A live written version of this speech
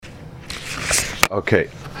Okay,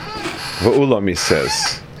 Va'ulami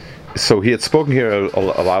says, so he had spoken here a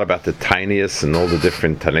lot about the tiniest and all the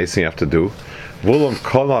different tanesim you have to do. V'ulam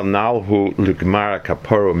kola nalhu l'gmara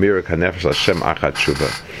kapara mira kanefesh Hashem achat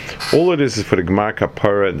tshuva. All it is for the gmar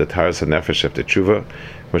kapara and the taras hanefesh of the tshuva,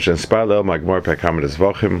 which inspire lel magmor pekamet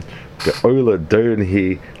zvachim the oila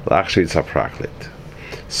dernhi lachshit sapraklit.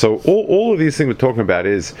 So all of these things we're talking about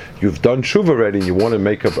is you've done tshuva already and you want to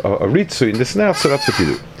make a ritzui in this now, so that's what you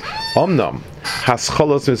do. Omnam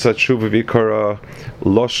haschalos mitzat tshuva vikara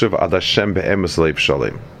loshev ad Hashem be'emes leiv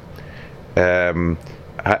shalim.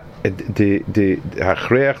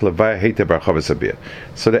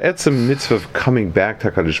 So the etzem mitzvah of coming back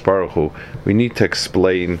to HaKadosh Baruch Hu, we need to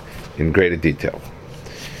explain in greater detail.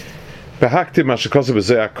 Behaktim mashikosav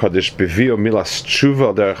b'zeh HaKadosh b'vio milas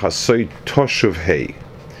tshuva derech hasoy toshuv hei.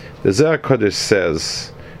 The Zohar Kodesh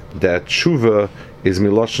says that tshuva is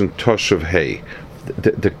miloshen toshuv hei,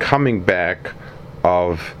 the coming back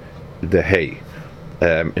of the hay.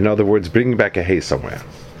 In other words, bringing back a hay somewhere.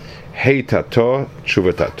 Hey tato,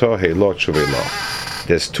 tshuva tato, hey lo, tshuva lo.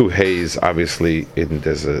 There's two hays, obviously.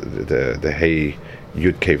 There's the hay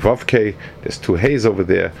yud ke vav ke. There's two hays over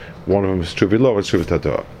there. One of them is tshuva lo and tshuva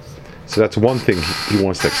tato. So that's one thing he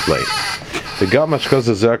wants to explain. The gamash goes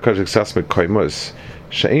to Zohar Kodesh exas me koimus.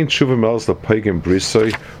 She'ain tshuva melos le'paygim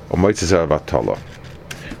brisoi or moitzes avatala.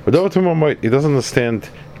 But he doesn't understand.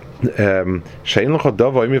 She'ain lecha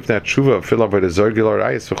dava im ifnei tshuva fil avodah zor gilar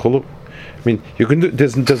ayis v'chulu. I mean, you can do.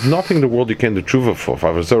 There's nothing in the world you can do tshuva for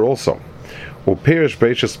avodah zor also. Upirish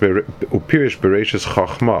bereishis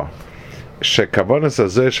chachma. She'kavanas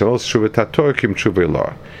azeh she'los tshuva tator kim tshuva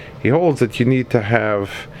ilah. He holds that you need to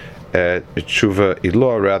have tshuva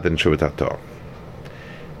ilah rather than tshuva tator.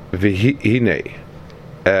 V'hinei.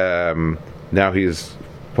 Now he's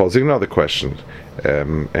posing another question,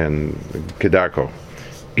 and Kedarko.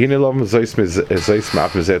 There's a little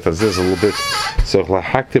bit. So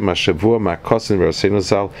lahaktim hashavua ma'kosin v'raseinu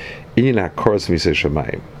zal in hakoros misei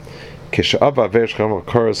shamayim. Kish'av avesh chama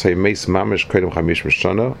hakoros ha'meis mamish kodim chamish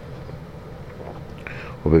mishana,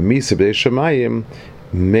 u'b'misei b'dei shamayim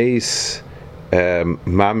meis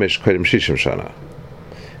mamish kodim shishim shana.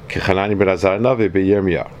 Kechanani ben Azar Navi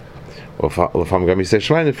b'Yirmiyah. Ulfam gam misei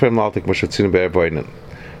shamayim nefrem laltik moshatzinu be'ervoinen.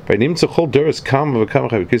 By him to hold doors come become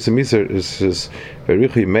because the miser is very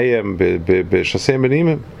mayem be shasem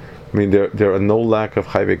benimim. I mean there are no lack of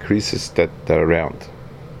chayve creases that are around.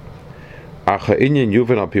 Acha inyan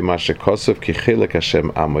yuven al pi mashe kosov ki chelek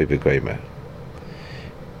Hashem amoy v'goyme.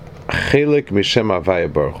 Chelek mishem avaya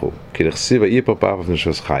baruch hu ki l'chsiva yipo pavav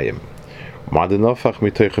nishos chayim. Ma'ad nofach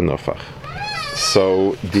mitoich nofach.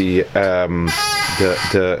 So the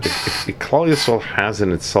Klal Yisrael has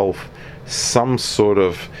in itself some sort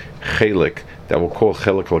of chelik that we'll call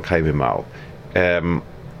chelik l'kay v'mal.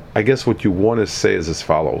 I guess what you want to say is as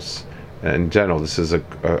follows. In general, this is a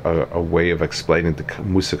way of explaining the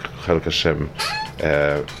musik chelik Hashem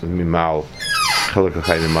mimal, chelik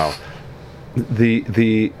l'kay v'mal.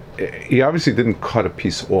 He obviously didn't cut a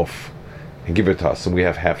piece off and give it to us, and we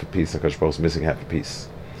have half a piece. Hakadosh Baruch Hu is missing half a piece.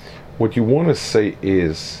 What you want to say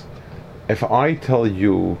is, if I tell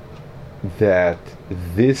you that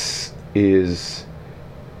this is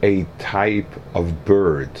a type of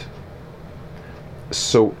bird,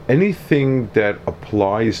 so anything that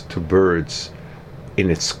applies to birds in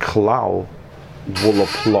its klal will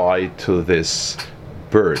apply to this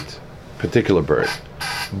particular bird,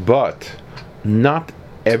 but not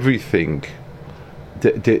everything.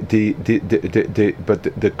 But the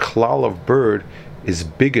klal of bird is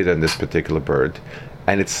bigger than this particular bird,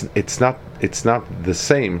 and it's not the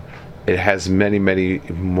same. It has many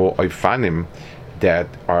more oifanim that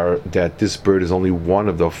this bird is only one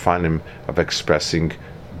of the oifanim of expressing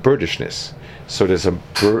birdishness. So there's a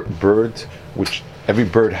bird which every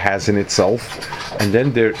bird has in itself, and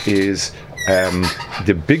then there is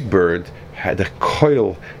the big bird. The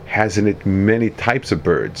koil has in it many types of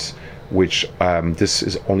birds, which this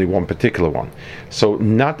is only one particular one. So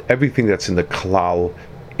not everything that's in the klal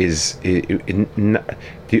is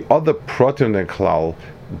the other protein in the klal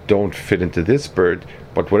don't fit into this bird,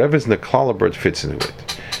 but whatever's in the klal of bird fits into it.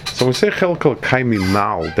 So when we say chelkal kaimi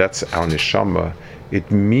mal, that's our neshama. It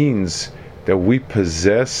means that we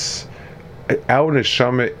possess, our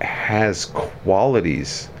neshama has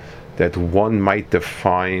qualities that one might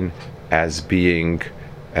define as being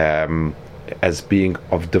of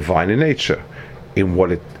divine in nature, in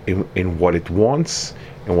what it wants,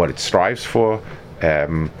 in what it strives for,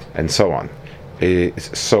 and so on.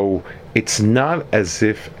 So it's not as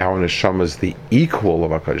if our neshama is the equal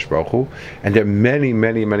of HaKadosh Baruch Hu, and there are many,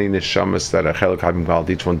 many, many neshamas that are Chelek Hayim Gal,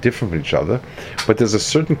 each one different from each other, but there's a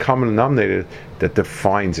certain common denominator that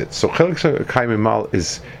defines it. So Chelek Hayim Mal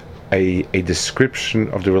is a description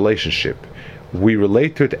of the relationship. We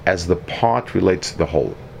relate to it as the part relates to the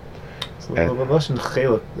whole. So the Lashon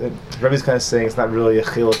Chelek, Rebbe's kind of saying it's not really a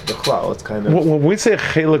Chelek B'chlal. It's kind of when we say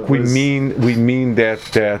Chelek, we mean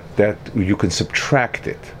that you can subtract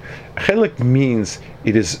it. Chelek means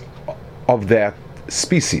it is of that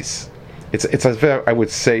species. It's as if I would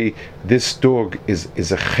say this dog is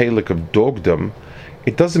a Chelek of dogdom.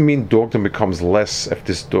 It doesn't mean dogdom becomes less if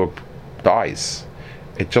this dog dies.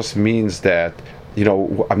 It just means that,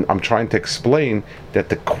 I'm trying to explain that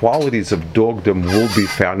the qualities of dogdom will be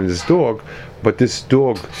found in this dog, but this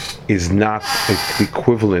dog is not the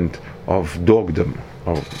equivalent of dogdom,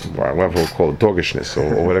 or whatever we'll call it, doggishness,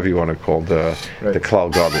 or whatever you want to call the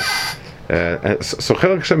klal gadol. So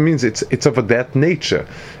Chelek Hashem means it's of that nature.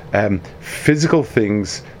 Physical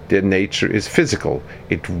things, their nature is physical.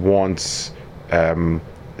 It wants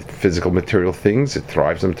physical material things, it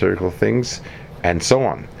thrives on material things, and so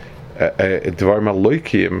on. Dvarim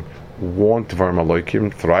Elokim want Dvarim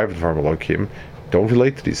Elokim, thrive Dvarim Elokim, don't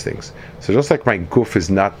relate to these things. So just like my guf is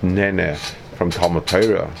not nene from Talmud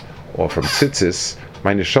Torah or from tzitzis,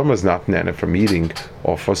 my neshama is not nene from eating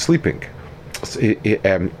or for sleeping. So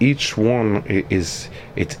each one is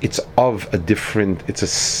it's of a different. It's a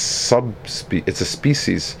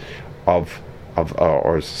species of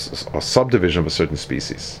or a subdivision of a certain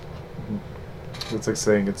species. It's like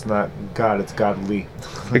saying it's not God, it's godly.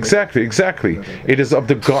 Exactly. It is of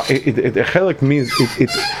the God. Chelek means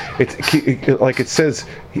it's like it says.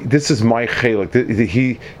 This is my chelek.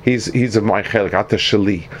 He's of my chelek. Ata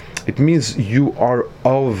sheli. It means you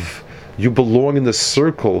belong in the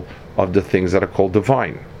circle of the things that are called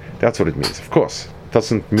divine. That's what it means. Of course, it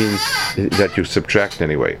doesn't mean that you subtract in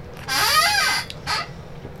any way.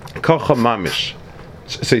 Kocha mamish.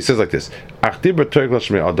 So he says like this: Achtir b'toig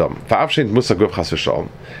l'shmei adam, va'avshein musa guf chas v'shalom.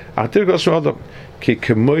 Achtir l'shmei adam, ki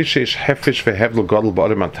k'moi sheish hefesh ve'hevlo gadol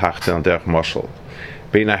ba'adam atachten al derech mashal,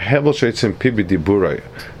 bein ha'hevlo sheitzim pi b'diburoi,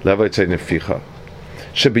 leva yitzay neficha,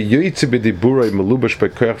 shebeyoytzi b'diburoi melubash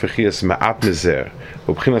b'koyach v'chiyas ma'at mizer,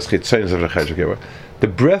 u'b'chinas chitzoyin zav l'chayj. The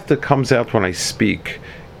breath that comes out when I speak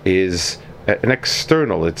is an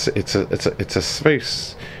external. It's a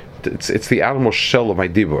space. It's the animal shell of my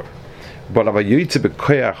dibur. But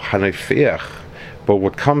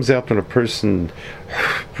what comes out when a person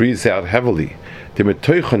breathes out heavily, there's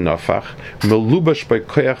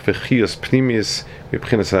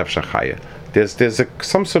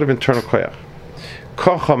some sort of internal koyach.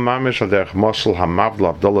 Kocha mamish al derech moshel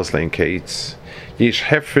hamavla abdollas lein keitz. Yesh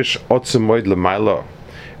hefesh otzum moed lemaila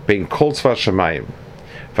bein kol tzvar shamayim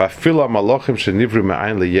va'afila malachim shenivru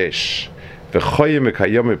me'ayin leyesh v'choyim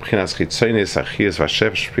mekayom mebchinas chitzonis achiyas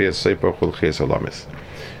v'ashev shpiyas seipor chul chiyas olamis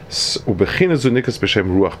u'bechina zu nikas b'shem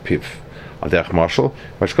ruach piv al derech moshel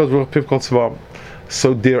v'ashkos ruach piv kol tzvar.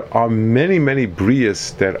 So there are many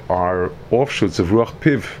briyas that are offshoots of ruach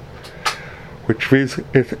piv, which means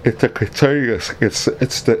it's a kriterius. It's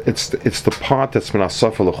the part that's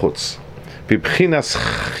menasafa lechutz.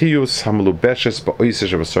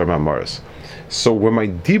 So when my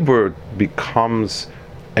dibur becomes,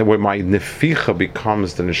 and when my neficha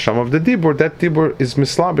becomes the neshama of the dibur, that dibur is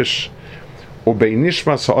mislabish. Ubei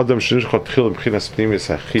nishma sa'adam shenishchot tchil b'chinas pnimis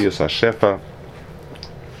ha'chiyus ha'shefa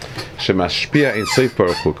shemashpia in seif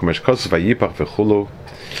baruch hu k'mesh kosov ha'yipach v'chulu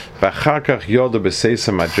ואחר כך יודו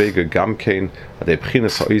בסייסה מדרגה גם כן עדי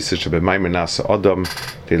בחינת האויסה שבמים מנס האדם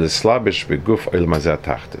די לסלבש בגוף אל מזה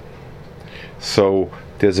התחתן. So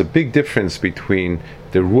there's a big difference between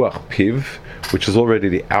the ruach piv, which is already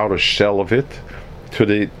the outer shell of it, to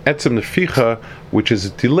the etzem neficha, which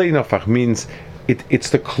is delay nafach, means it's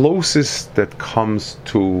the closest that comes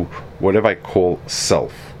to whatever I call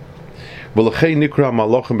self. V'lechei nikra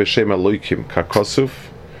malachim b'shem Elokim kakosuf,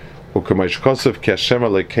 u'k'maish kosuf ki Hashem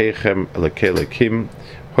Elokeichem Elokei Elokim,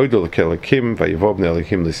 hoidu Elokei Elokim, v'yivobne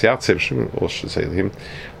Elokim l'syatzem, or should say him,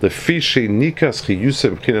 lefi she'nikas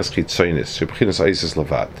chiyusem b'chinas chitzoynis, she'b'chinas aisis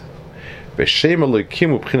levad. V'shem Elokim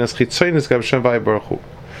u'b'chinas chitzoynis gam Shem Havaya Baruch Hu.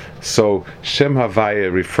 So Shem Havaya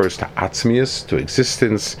refers to atzmius, to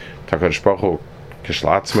existence, to HaKadosh Baruch Hu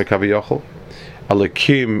k'shla'atzmei kaviyachol.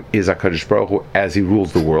 Elokim is HaKadosh Baruch Hu as He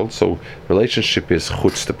rules the world. So relationship is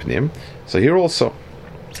chutz t'pnim. So here also,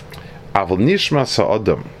 Aval nishma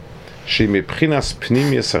sa'adam she mibchinas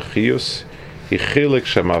pnimius achiyus ichilik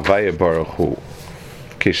Shem Havaya Baruch Hu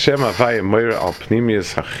ki Shem Havaya moira al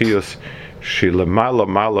pnimius achiyus she lemala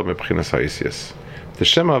mala mibchinas ha'isius. The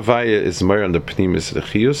Shem Havaya is moira on the pnimius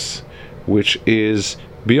achiyus, which is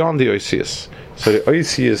beyond the Oisius. So the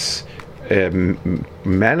Oisius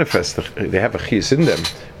manifest, they have a chiyus in them,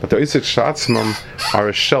 but the Oisius Shatzmam are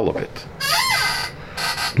a shell of it.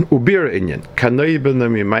 Ubir inyan kanoi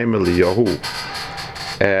benam yimayim eliyahu.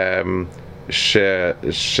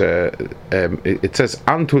 It says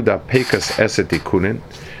antu da pekas eset tikunin.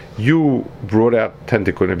 You brought out 10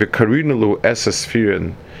 tikunin. V'karinalu eses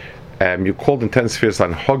sfirin. You called in 10 spheres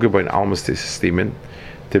on Hogebain Almas Stimen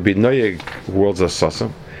to be Noyeg worlds of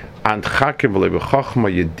Sosam and Chakim V'le B'Chachma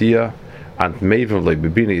Yedia and Mevim V'le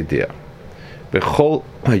B'Bina Yedia B'Chol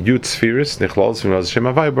Yud Spheres Nichlals V'Naz Shem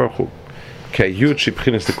Avai Baruch Hu Ke Yud Shi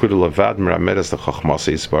B'chinas Tekudu Levad Meramedes L'Chachmas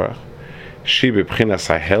Yisbarach Shi B'chinas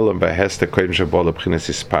HaHelam B'Hes Tekoyim Shabol B'chinas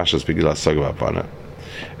Yispashas B'Gila Sogav Avana,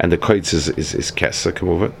 and the Koitz is Kesa, come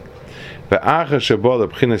over.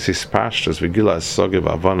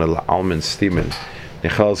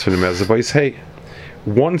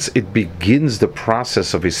 Once it begins the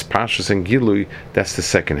process of his pashas and gilui, that's the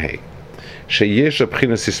second hay. The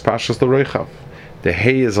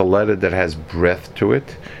hay is a letter that has breath to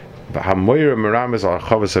it.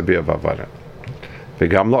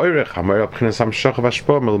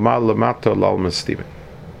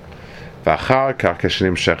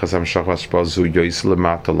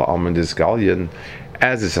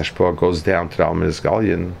 As this Ashpah goes down to the Alman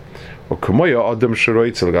Gallion,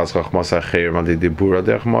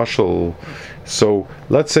 so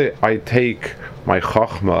let's say I take my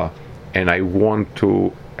Chachma and I want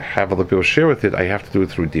to have other people share with it, I have to do it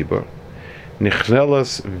through Dibur.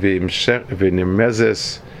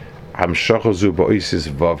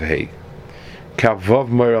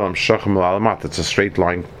 It's a straight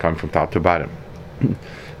line coming from top to bottom.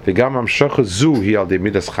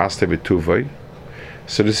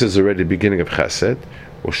 So this is already the beginning of Chesed.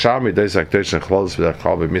 So so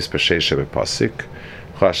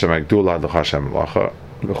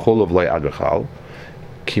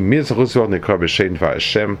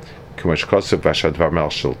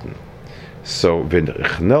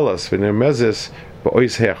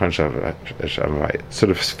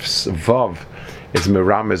the Vav is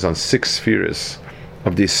Merames on 6 spheres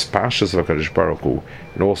of these pashas of HaKadosh Baruch Hu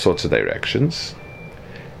in all sorts of directions,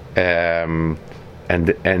 and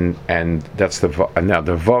that's the Vav. And now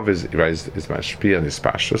the Vav is Mashpia and these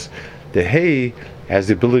pashas. The Hay has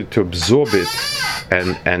the ability to absorb it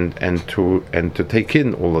and to take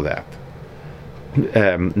in all of that.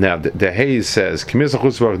 Now the Hay says Kimir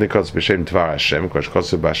Zachus Baruch Nikotz B'Shem Dvar Hashem Kosh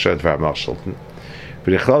Kosu B'Asher Dvar Malshulten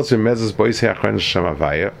V'Nichlal Zimezes Bois He'achron Shem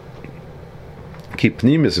Avaya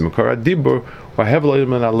Kipnim is Mekor Adibur V'Hevel Olim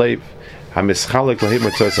Alev HaMischalek Lahim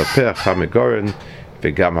Mitzvos HaPech HaMegoren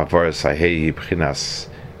V'Gam Havoras HaHei B'Chinas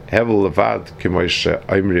Hevel Levad K'moish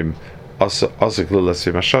Oimrim Osik Lulas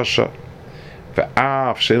V'Mashosha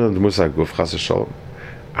V'Av She'elan D'Musa Guf Chas V'Sholom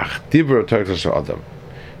Ach Dibur Torah Shel Adam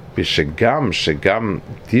B'Shegam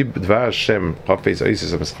Dib Dvar Hashem Chofetz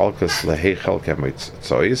Oisis HaMischalkes Lahei Chelke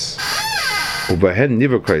Mitzvos U'Behen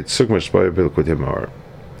Nivukait Tzug Meshboy B'Lkut Himor.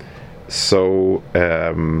 So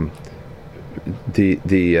the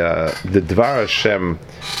Dvar Hashem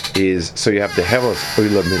is, so you have the Hevel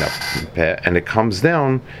Oila Minah, and it comes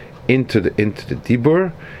down into the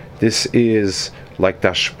Dibur. This is like the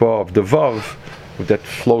Ashpah of the Vav that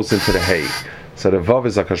flows into the Hay. So the Vav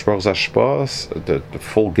is like Ashpah's Ashpah, the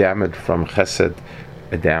full gamut from Chesed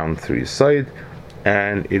down through your side,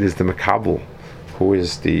 and it is the Makabel who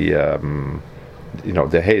is the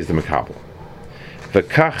the Hay is the Makabel.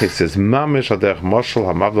 V'kach it says Mamish Aderech Moshel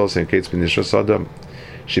Hamavlos and Kates B'Nishos Adam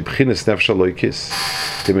Shibchinas Nefesh Loikis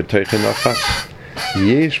Dimetoichin Nafesh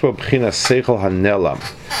Yesh Bo B'chinas Seichel Hanelam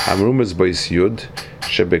Amrumas Bois Yud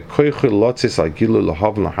Shebekoichu Lotzis Al Gilu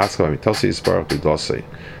Lahavon Lahaskal Amitosi Yisbarach B'Dosei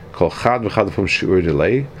Kol Chad V'chad V'fum Shiur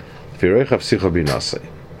Delay V'Roich Avsicha B'Nosei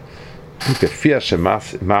Kefia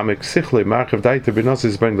Shemamek Sichlei Marchev Daita B'Nosei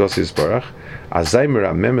Yisbarach B'Dosei Yisbarach Azay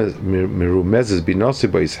Merumezes B'Nosei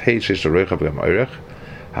Bois Hei Sheish Roich V'Gam Oirech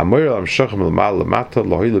Hamoyer Lam Shochem L'mal L'mata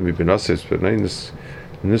Lohilim B'Nosei Yisbarach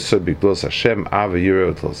Nusa B'Glos Hashem Ava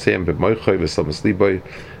Yiro T'Lseim B'Moichoi V'Slamas Liboy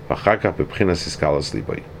V'Chakach B'Pchinas Iskalas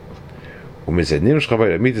Liboy U'Mizenim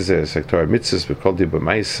Shchavay Amitis Sektor Mitzvahs B'Kol Di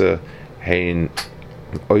B'Maisa Hein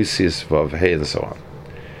Oisius Vav Hey and so on.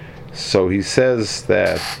 So he says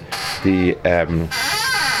that the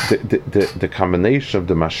combination of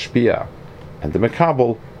the Mashpia and the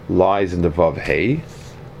Makabel lies in the Vav Hey.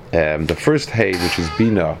 The first Hey, which is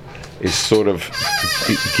Bina, is sort of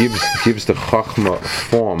gives the Chachma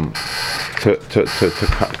form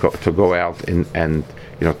to go out and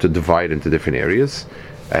to divide into different areas,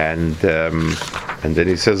 and then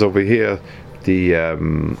he says over here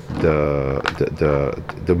the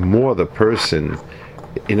more the person,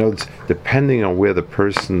 it's depending on where the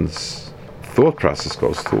person's thought process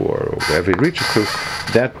goes to, or wherever he reaches to,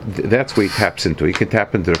 that's where he taps into. He can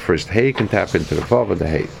tap into the first hey, he can tap into the vav and the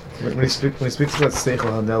hey. When he speaks about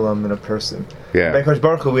seichel hanelam in a person, yeah. By Kosh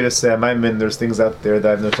Baruch Hu, we just say, there's things out there that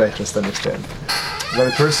I have no shaykhs to understand. When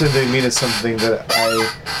a person they mean is something that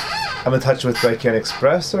I'm in touch with but I can't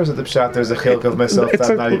express, or is it the pshat there's a chilk of myself that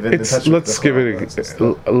I'm not even in touch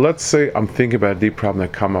with? Let's say I'm thinking about a deep problem, I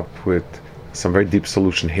come up with some very deep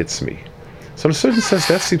solution hits me. So in a certain sense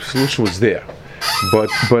that deep solution was there. But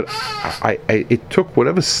it took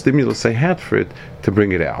whatever stimulus I had for it to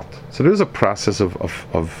bring it out. So there's a process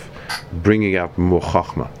of bringing out more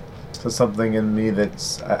chachma. So something in me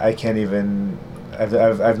that's I can't even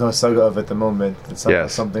I've no saga of at the moment. It's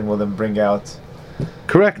something will then bring out.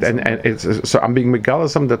 Correct, and it's so I'm being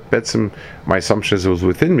megalasam that betzim my assumption is it was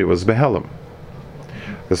within me was behelam.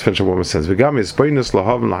 This Finnish woman says v'gam is boinus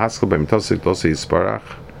lahaven lahaskel beim tosik dosi yisparach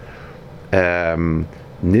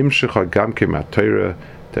nimshich gam kematayra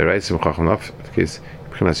the reisim chachanaf kis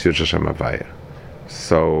b'chinas yud Hashem avaya.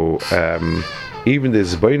 So even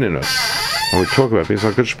this boinus when we talk about things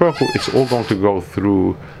like it's all going to go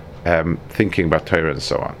through thinking about Torah and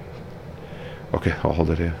so on. Okay, I'll hold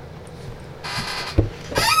it here.